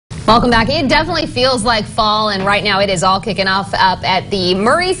Welcome back. It definitely feels like fall, and right now it is all kicking off up at the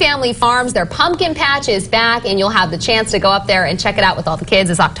Murray Family Farms. Their pumpkin patch is back, and you'll have the chance to go up there and check it out with all the kids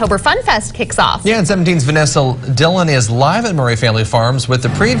as October Fun Fest kicks off. Yeah, and 17's Vanessa Dillon is live at Murray Family Farms with the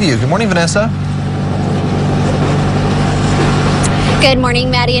preview. Good morning, Vanessa. Good morning,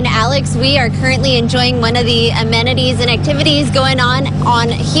 Maddie and Alex. We are currently enjoying one of the amenities and activities going on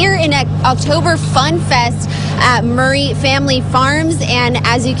here in October Fun Fest at Murray Family Farms. And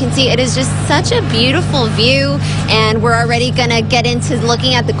as you can see, it is just such a beautiful view. And we're already going to get into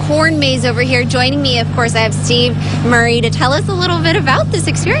looking at the corn maze over here. Joining me, of course, I have Steve Murray to tell us a little bit about this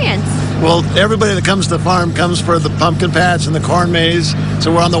experience. Well, everybody that comes to the farm comes for the pumpkin patch and the corn maze.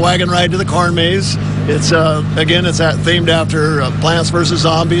 So we're on the wagon ride to the corn maze. It's again, it's themed after Plants vs.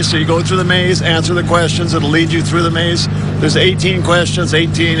 Zombies. So you go through the maze, answer the questions. It'll lead you through the maze. There's 18 questions,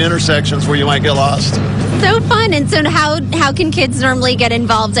 18 intersections where you might get lost. So fun. And so how can kids normally get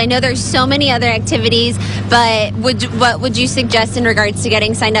involved? I know there's so many other activities, but what would you suggest in regards to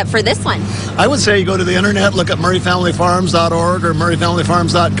getting signed up for this one? I would say you go to the internet, look at murrayfamilyfarms.org or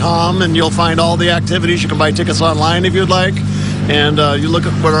murrayfamilyfarms.com, and you'll find all the activities. You can buy tickets online if you'd like. And you look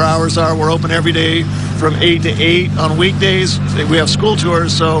at what our hours are. We're open every day from 8 to 8 on weekdays. We have school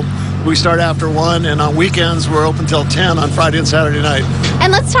tours, so we start after 1, and on weekends we're open till 10 on Friday and Saturday night.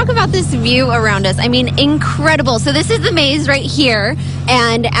 And let's talk about this view around us. I mean, incredible. So this is the maze right here,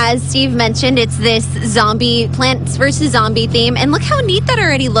 and as Steve mentioned, it's this Plants vs. Zombie theme, and look how neat that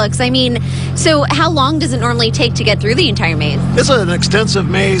already looks. I mean, so how long does it normally take to get through the entire maze? It's an extensive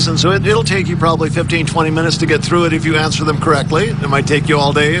maze, and so it'll take you probably 15-20 minutes to get through it if you answer them correctly. It might take you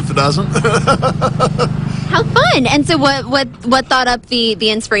all day if it doesn't. How fun! And so, what thought up the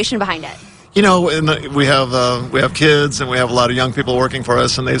inspiration behind it? You know, and we have kids, and we have a lot of young people working for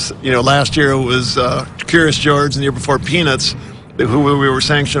us. And last year it was Curious George, and the year before Peanuts, who we were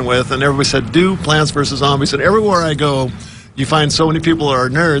sanctioned with, and everybody said, "Do Plants vs. Zombies." And everywhere I go, you find so many people who are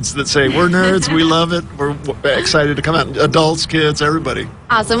nerds that say, "We're nerds, we love it, we're excited to come out." Adults, kids, everybody.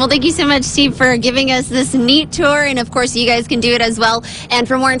 Awesome. Well, thank you so much, Steve, for giving us this neat tour. And of course, you guys can do it as well. And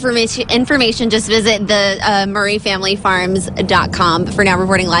for more information, just visit the murrayfamilyfarms.com. But for now,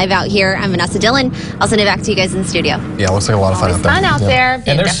 reporting live out here, I'm Vanessa Dillon. I'll send it back to you guys in the studio. Yeah, it looks like a lot of fun out there. Fun out there.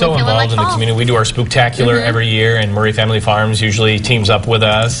 And they're so involved in the community. We do our Spooktacular every year, and Murray Family Farms usually teams up with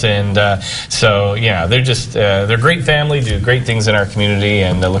us. And so, yeah, they're just they're a great family, do great things in our community,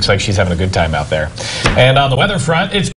 and it looks like she's having a good time out there. And on the weather front, it's